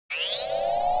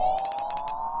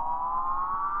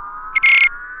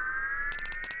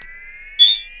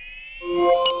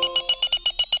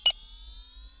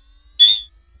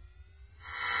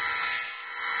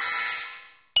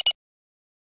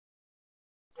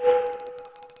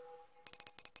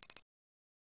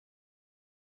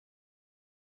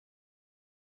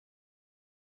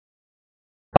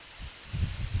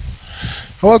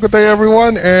Hello, good day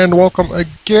everyone, and welcome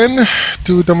again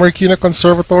to the MARIQUINA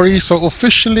Conservatory. So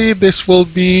officially, this will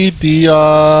be the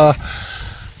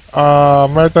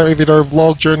Maritime Aviator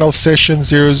Vlog Journal Session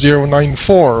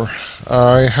 0094.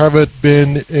 I haven't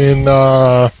been in,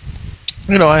 I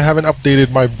haven't updated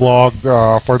my blog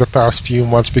for the past few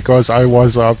months because I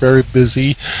was very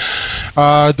busy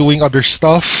doing other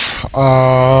stuff.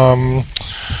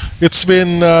 It's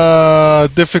been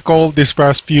difficult this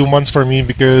past few months for me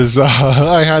because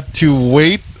I had to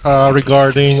wait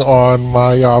regarding on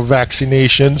my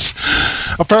vaccinations.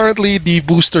 Apparently, the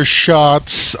booster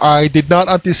shots, I did not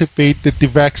anticipate that the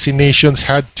vaccinations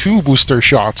had 2 booster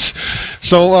shots.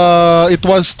 So it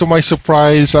was to my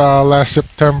surprise last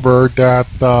September that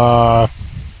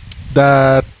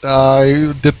the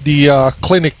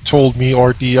clinic told me,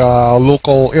 or the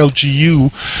local LGU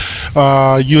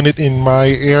unit in my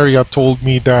area told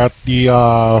me that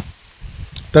the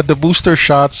booster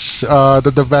shots,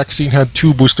 that the vaccine had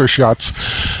 2 booster shots.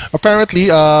 Apparently,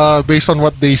 based on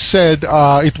what they said,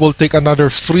 it will take another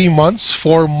 4 months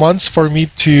for me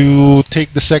to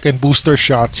take the second booster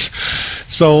shots.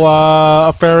 So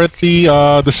apparently,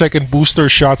 the second booster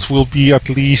shots will be at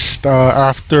least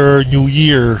after New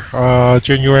Year,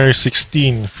 January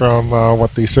 16, from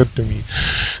what they said to me.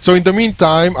 So in the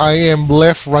meantime, I am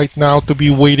left right now to be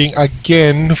waiting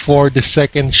again for the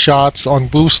second shots on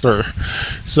booster.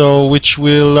 So which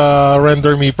will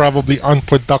render me probably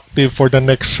unproductive for the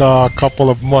next couple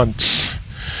of months.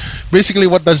 Basically,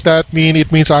 what does that mean?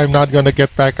 It means I'm not gonna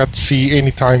get back at sea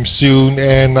anytime soon,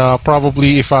 and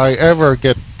probably if I ever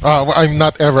get,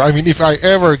 if I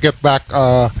ever get back,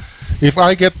 if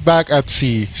I get back at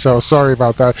sea, so sorry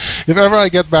about that. If ever I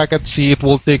get back at sea, it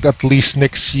will take at least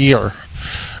next year,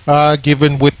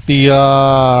 given with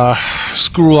the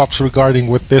screw-ups regarding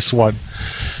with this one.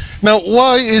 Now,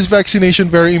 why is vaccination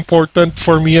very important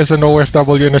for me as an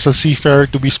OFW and as a seafarer,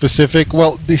 to be specific?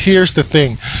 Well, here's the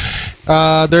thing.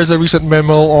 There's a recent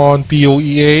memo on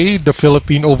POEA, the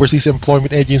Philippine Overseas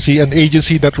Employment Agency, an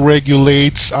agency that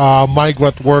regulates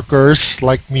migrant workers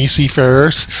like me,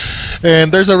 seafarers.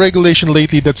 And there's a regulation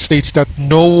lately that states that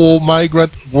no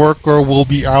migrant worker will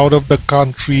be out of the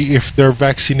country if their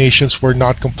vaccinations were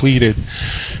not completed.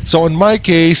 So in my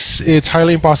case, it's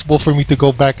highly impossible for me to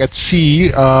go back at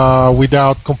sea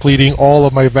without completing all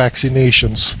of my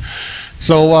vaccinations.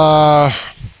 So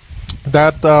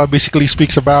that basically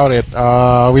speaks about it.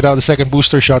 Without the second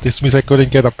booster shot, it means I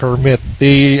couldn't get a permit.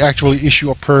 They actually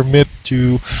issue a permit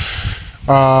to,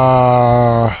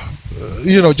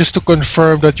 just to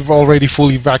confirm that you've already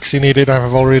fully vaccinated and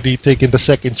have already taken the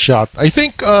second shot. I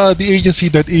think the agency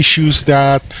that issues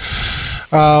that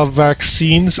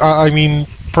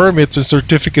permits and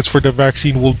certificates for the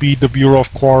vaccine will be the Bureau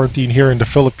of Quarantine here in the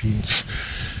Philippines.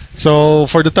 So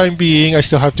for the time being, I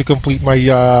still have to complete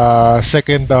my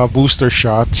second booster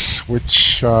shots,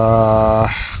 which, to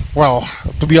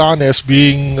be honest,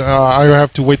 I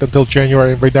have to wait until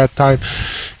January, and by that time,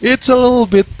 it's a little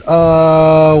bit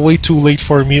way too late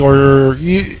for me, or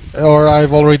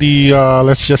I've already,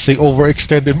 let's just say,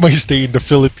 overextended my stay in the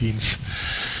Philippines.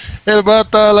 Yeah,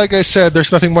 but like I said,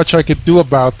 there's nothing much I could do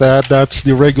about that. That's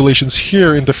the regulations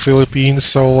here in the Philippines.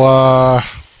 So,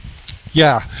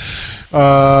 yeah.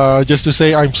 Just to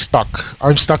say, I'm stuck.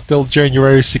 I'm stuck till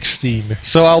January 16.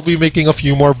 So I'll be making a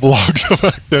few more blogs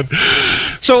back then.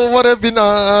 So what I've been,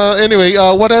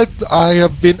 what I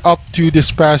have been up to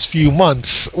this past few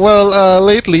months. Well,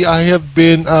 lately I have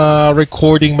been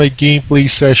recording my gameplay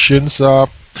sessions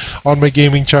on my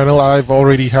gaming channel. I've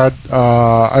already had,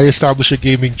 I established a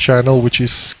gaming channel which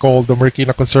is called the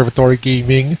MARIQUINA Conservatory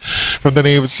Gaming, from the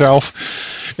name itself.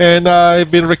 And I've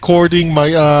been recording my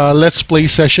Let's Play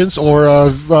sessions,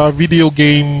 or video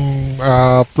game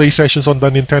play sessions on the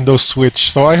Nintendo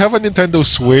Switch. So I have a Nintendo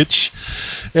Switch,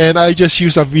 and I just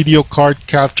use a video card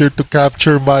capture to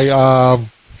capture my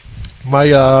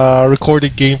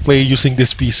recorded gameplay using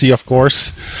this PC, of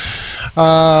course.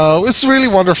 It's really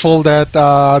wonderful that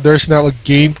there's now a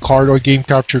game card or game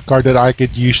capture card that I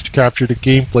could use to capture the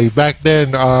gameplay. Back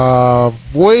then,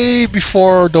 way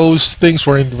before those things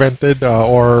were invented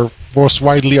or was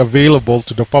widely available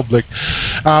to the public,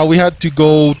 we had to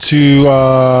go to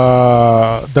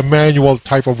the manual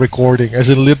type of recording, as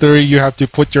in literally you have to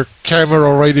put your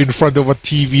camera right in front of a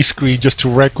TV screen just to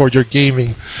record your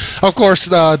gaming. Of course,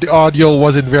 the audio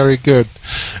wasn't very good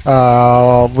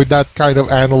with that kind of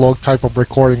analog type of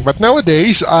recording, but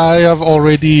nowadays I have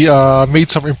already made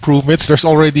some improvements. There's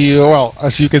already, well,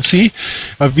 as you can see,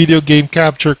 a video game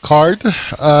capture card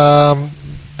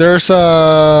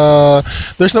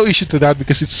there's no issue to that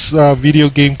because it's video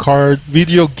game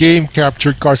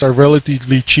captured cards are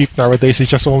relatively cheap nowadays. It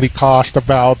just only cost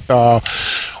about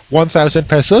 1,000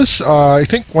 pesos. I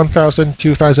think 1,000,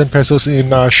 2,000 pesos in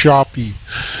Shopee.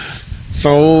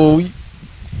 So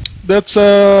that's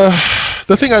the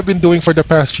thing I've been doing for the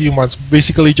past few months.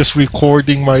 Basically, just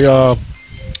recording my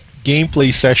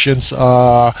gameplay sessions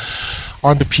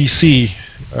on the PC.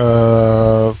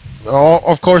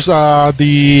 Of course, I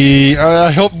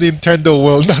hope Nintendo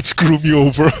will not screw me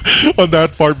over on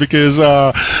that part because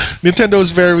Nintendo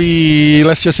is very,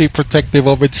 let's just say, protective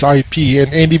of its IP,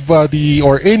 and anybody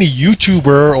or any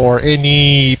YouTuber or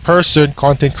any person,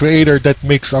 content creator that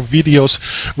makes videos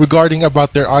regarding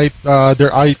about their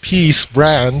IPs,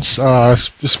 brands,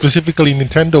 specifically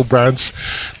Nintendo brands,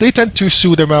 they tend to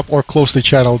sue them up or close the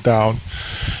channel down.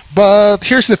 But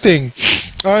here's the thing.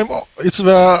 I'm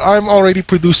already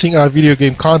producing video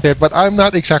game content, but I'm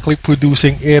not exactly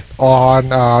producing it on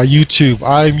YouTube.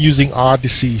 I'm using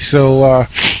Odyssey. So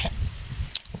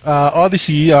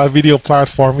Odyssey video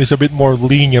platform is a bit more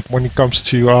lenient when it comes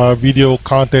to video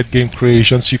content game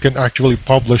creations. You can actually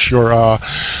publish your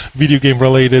video game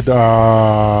related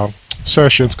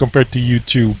sessions compared to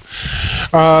YouTube.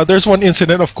 There's one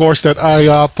incident, of course, that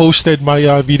I posted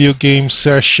my video game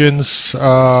sessions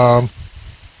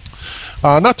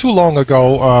not too long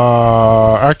ago,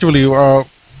 actually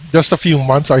just a few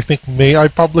months, I think May. I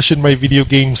published my video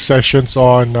game sessions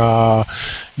on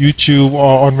YouTube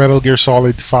on Metal Gear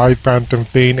Solid 5 Phantom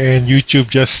Pain, and YouTube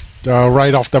just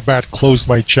right off the bat closed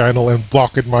my channel and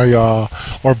blocked my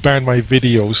or banned my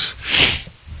videos.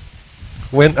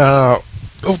 When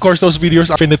of course, those videos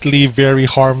are definitely very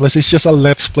harmless. It's just a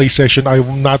let's play session.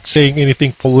 I'm not saying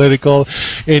anything political,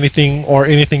 anything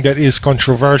that is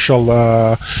controversial.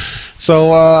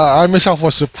 So I myself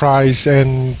was surprised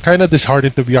and kind of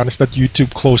disheartened, to be honest, that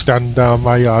YouTube closed down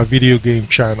my video game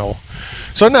channel.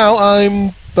 So now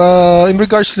I'm in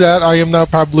regards to that, I am now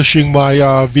publishing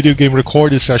my video game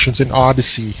recorded sessions in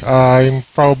Odyssey. I'm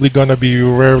probably gonna be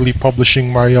rarely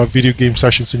publishing my video game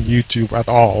sessions in YouTube at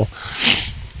all.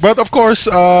 But of course,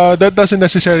 that doesn't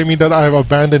necessarily mean that I've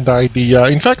abandoned the idea.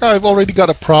 In fact, I've already got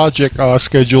a project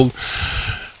scheduled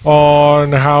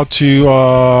on how to,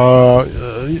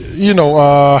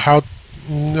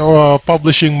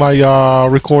 publishing my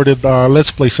recorded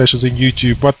Let's Play sessions in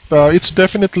YouTube. But it's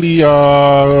definitely,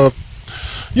 a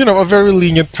very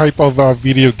lenient type of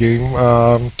video game.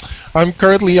 I'm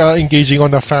currently engaging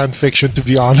on a fan fiction, to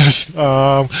be honest.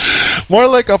 More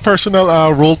like a personal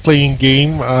role-playing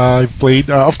game I've played.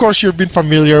 Of course, you've been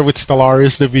familiar with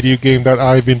Stellaris, the video game that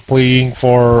I've been playing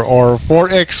for, or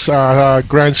 4X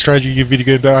grand strategy video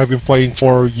game that I've been playing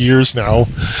for years now.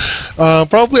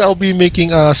 Probably I'll be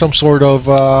making some sort of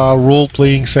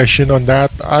role-playing session on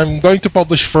that. I'm going to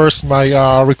publish first my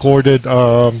recorded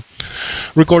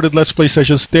Let's Play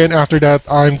sessions. Then after that,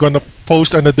 I'm gonna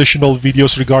post an additional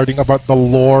videos regarding about the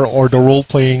lore or the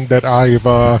role-playing that I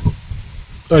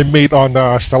made on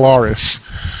Stellaris.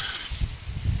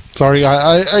 Sorry,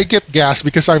 I get gassed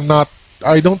because I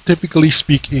don't typically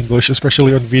speak English,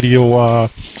 especially on video on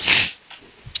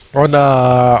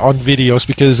videos,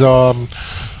 because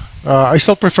I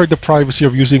still prefer the privacy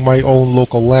of using my own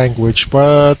local language.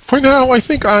 But for now, I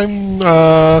think I'm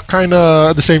kind of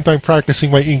at the same time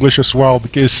practicing my English as well,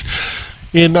 because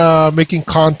in making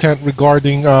content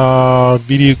regarding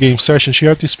video game sessions, you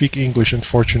have to speak English,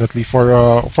 unfortunately, for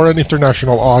an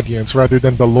international audience rather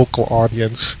than the local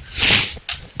audience.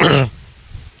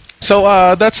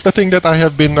 So that's the thing that I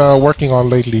have been working on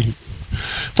lately.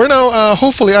 For now,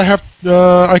 hopefully, I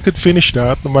could finish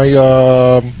that.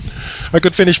 I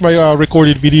could finish my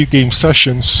recorded video game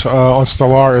sessions on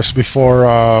Stellaris before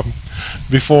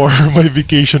my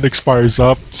vacation expires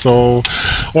up,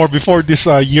 or before this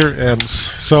year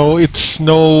ends. So it's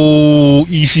no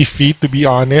easy feat, to be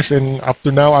honest, and up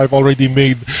to now I've already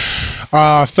made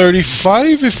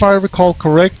 35, if I recall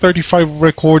correct, 35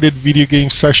 recorded video game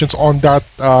sessions on that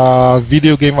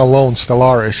video game alone,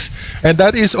 Stellaris. And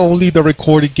that is only the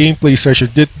recorded gameplay session.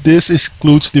 This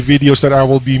includes the videos that I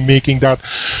will be making that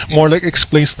more like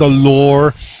explains the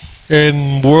lore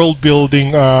and world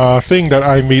building thing that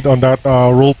I made on that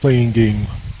role-playing game.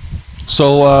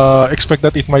 So expect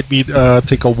that it might be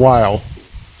take a while.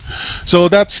 So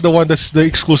that's the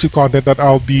exclusive content that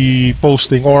I'll be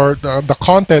posting, or the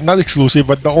content, not exclusive,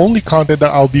 but the only content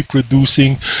that I'll be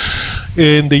producing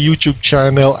in the YouTube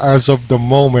channel as of the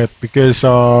moment because,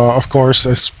 of course,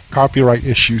 as copyright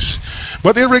issues.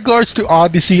 But in regards to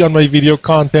Odyssey on my video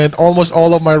content, almost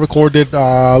all of my recorded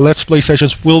Let's Play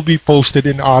sessions will be posted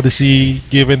in Odyssey,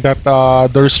 given that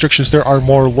the restrictions there are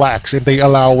more lax and they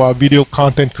allow video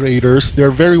content creators.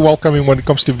 They're very welcoming when it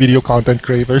comes to video content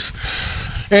creators.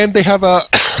 And they have a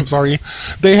sorry,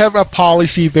 they have a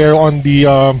policy there on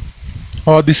the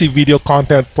Odyssey video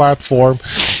content platform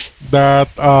that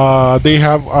they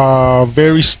have a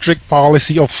very strict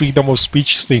policy of freedom of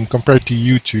speech thing compared to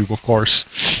YouTube, of course.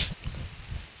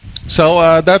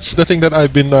 So that's the thing that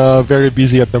I've been very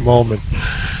busy at the moment.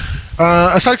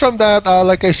 Aside from that,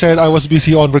 like I said, I was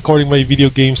busy on recording my video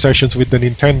game sessions with the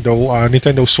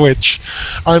Nintendo Switch.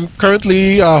 I'm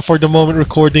currently, for the moment,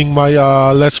 recording my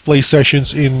Let's Play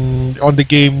sessions on the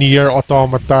game Nier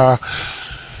Automata,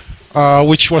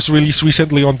 which was released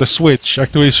recently on the Switch.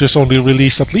 Actually, it's just only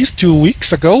released at least 2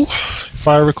 weeks ago, if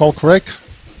I recall correct.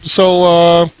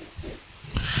 So,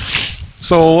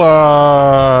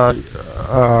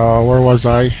 where was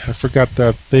I? I forgot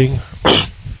that thing.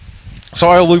 So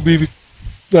I will be,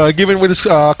 given with this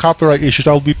copyright issues,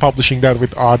 I'll be publishing that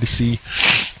with Odyssey.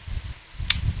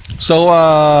 So,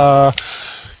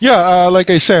 yeah, like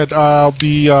I said, I'll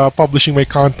be publishing my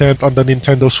content on the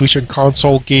Nintendo Switch and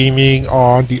console gaming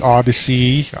on the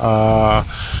Odyssey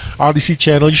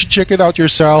channel. You should check it out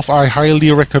yourself. I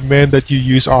highly recommend that you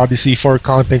use Odyssey for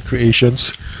content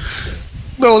creations.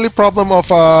 The only problem of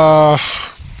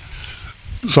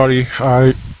sorry,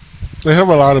 I have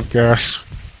a lot of gas.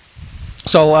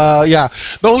 So yeah,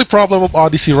 the only problem of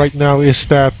Odyssey right now is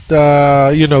that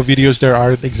you know, videos there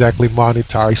aren't exactly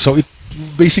monetized. So it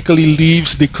basically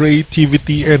leaves the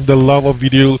creativity and the love of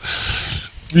video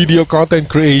content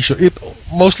creation. It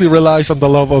mostly relies on the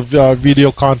love of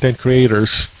video content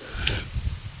creators.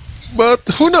 But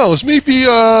who knows? Maybe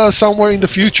somewhere in the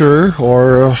future,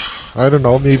 or I don't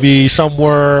know, maybe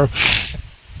somewhere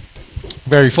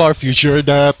very far future,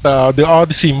 that the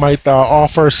Odyssey might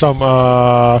offer some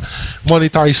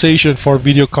monetization for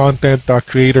video content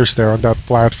creators there on that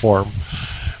platform.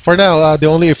 For now, the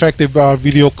only effective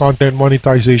video content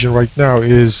monetization right now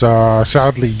is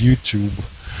sadly YouTube.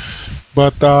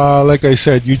 But like I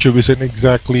said, YouTube isn't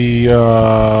exactly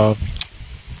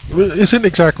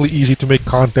easy to make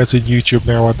contents in YouTube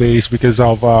nowadays because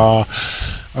of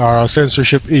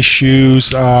censorship issues,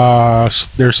 their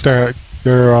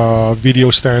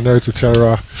video standards,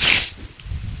 etc.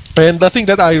 And the thing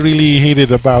that I really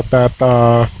hated about that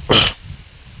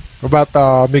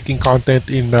making content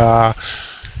in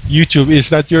YouTube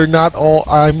is that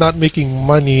I'm not making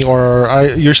money, or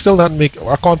you're still not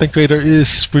a content creator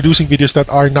is producing videos that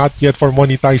are not yet for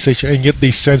monetization, and yet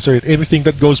they censor it. Anything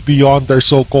that goes beyond their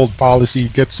so-called policy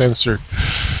gets censored.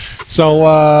 So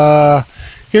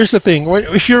here's the thing: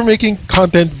 if you're making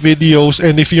content videos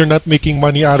and if you're not making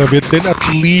money out of it, then at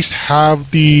least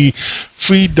have the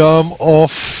freedom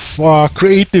of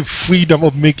creative freedom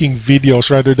of making videos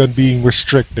rather than being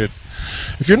restricted.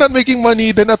 If you're not making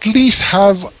money, then at least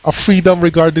have a freedom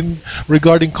regarding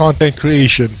content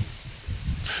creation.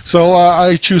 So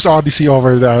I choose Odyssey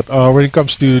over that. When it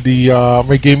comes to the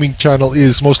my gaming channel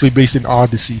is mostly based in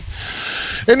Odyssey.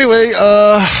 Anyway,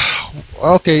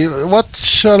 okay, what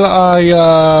shall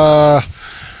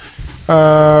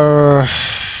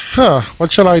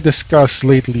what shall I discuss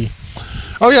lately?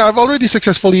 Oh yeah, I've already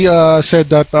successfully said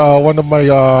that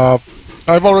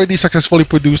I've already successfully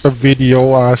produced a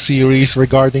video series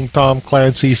regarding Tom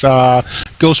Clancy's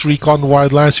Ghost Recon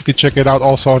Wildlands. You can check it out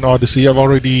also on Odyssey. I've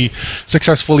already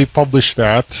successfully published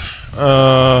that.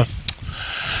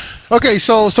 Okay,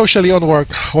 so socially on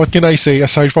work, what can I say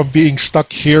aside from being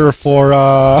stuck here for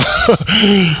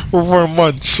for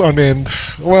months on end?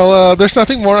 Well, there's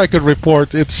nothing more I could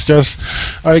report. It's just,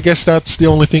 I guess that's the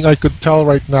only thing I could tell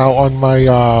right now on my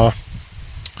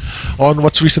on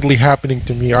what's recently happening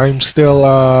to me. I'm still,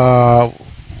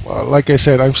 like I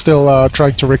said, I'm still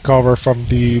trying to recover from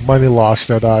the money loss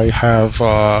that I have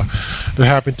that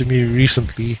happened to me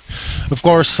recently. Of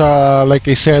course, like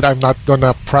I said, I'm not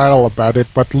gonna prattle about it,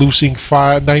 but losing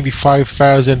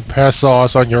 95,000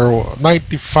 pesos on your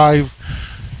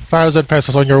 95,000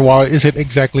 pesos on your wallet isn't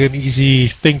exactly an easy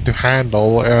thing to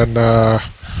handle, and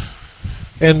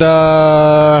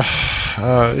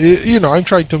you know, I'm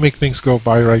trying to make things go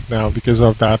by right now because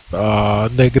of that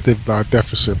negative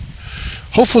deficit.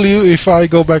 hopefully, if I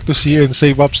go back to sea and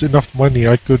save up enough money,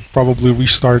 I could probably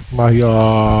restart my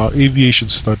aviation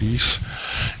studies,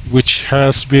 which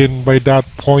has been by that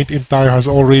point in time has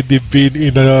already been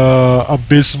in a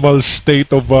abysmal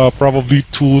state of probably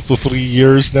 2 to 3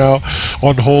 years now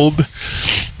on hold,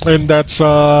 and that's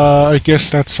I guess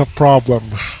that's a problem.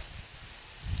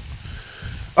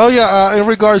 Oh yeah, in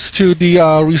regards to the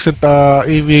recent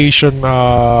aviation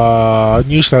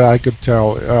news that I could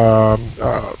tell,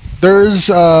 there's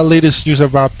latest news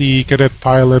about the cadet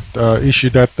pilot issue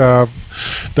that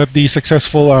the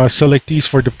successful selectees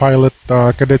for the pilot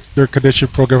their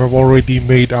cadetship program have already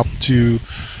made up to,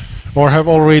 or have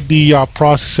already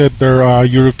processed their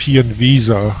European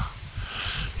visa.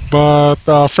 But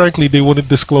frankly, they wouldn't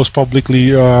disclose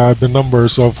publicly the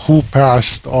numbers of who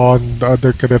passed on the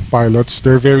other cadet pilots.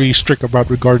 They're very strict about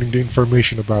regarding the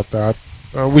information about that,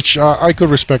 which I could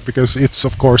respect because it's,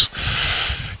 of course,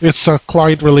 it's a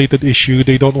client-related issue.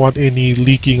 They don't want any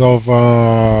leaking of,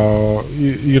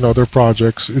 their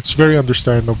projects. It's very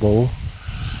understandable.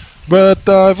 But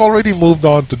I've already moved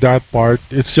on to that part.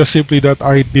 It's just simply that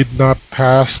I did not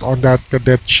pass on that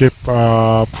cadetship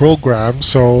program.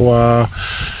 So,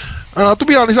 to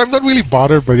be honest, I'm not really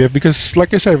bothered by it because,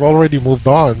 like I said, I've already moved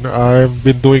on. I've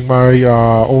been doing my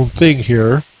own thing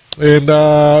here. And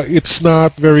it's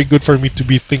not very good for me to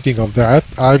be thinking of that.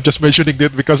 I'm just mentioning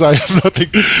it because I have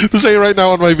nothing to say right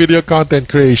now on my video content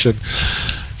creation.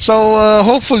 So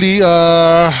hopefully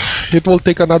it will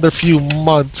take another few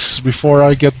months before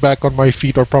I get back on my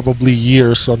feet, or probably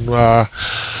years on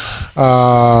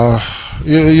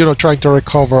trying to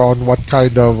recover on what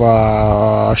kind of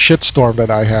shitstorm that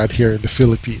I had here in the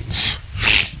Philippines.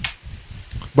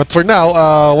 But for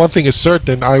now, one thing is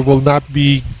certain: I will not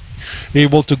be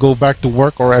able to go back to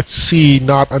work or at sea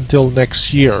not until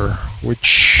next year,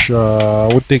 which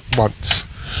would take months.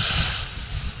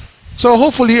 So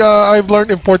hopefully I've learned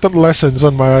important lessons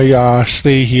on my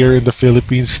stay here in the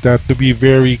Philippines, that to be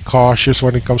very cautious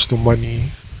when it comes to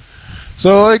money.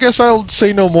 So I guess I'll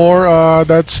say no more.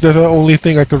 That's the only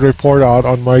thing I could report out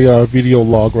on my video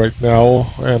log right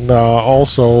now. And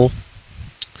also,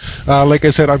 like I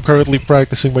said, I'm currently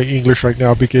practicing my English right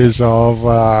now because of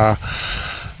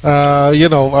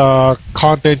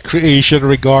content creation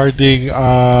regarding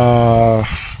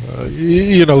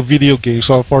video games,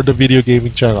 so for the video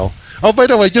gaming channel. Oh, by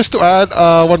the way, just to add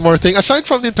one more thing. Aside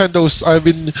from Nintendo's, I've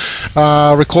been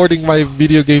recording my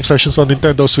video game sessions on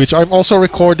Nintendo Switch. I'm also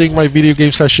recording my video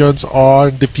game sessions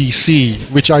on the PC,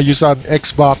 which I use on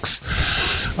Xbox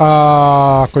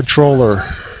controller.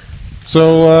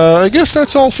 So I guess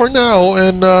that's all for now.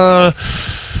 And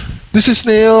this is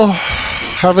Neil.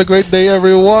 Have a great day,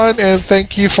 everyone, and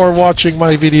thank you for watching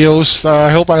my videos.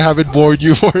 I hope I haven't bored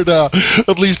you for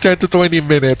at least 10 to 20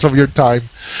 minutes of your time.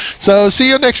 So see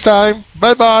you next time.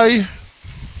 Bye bye.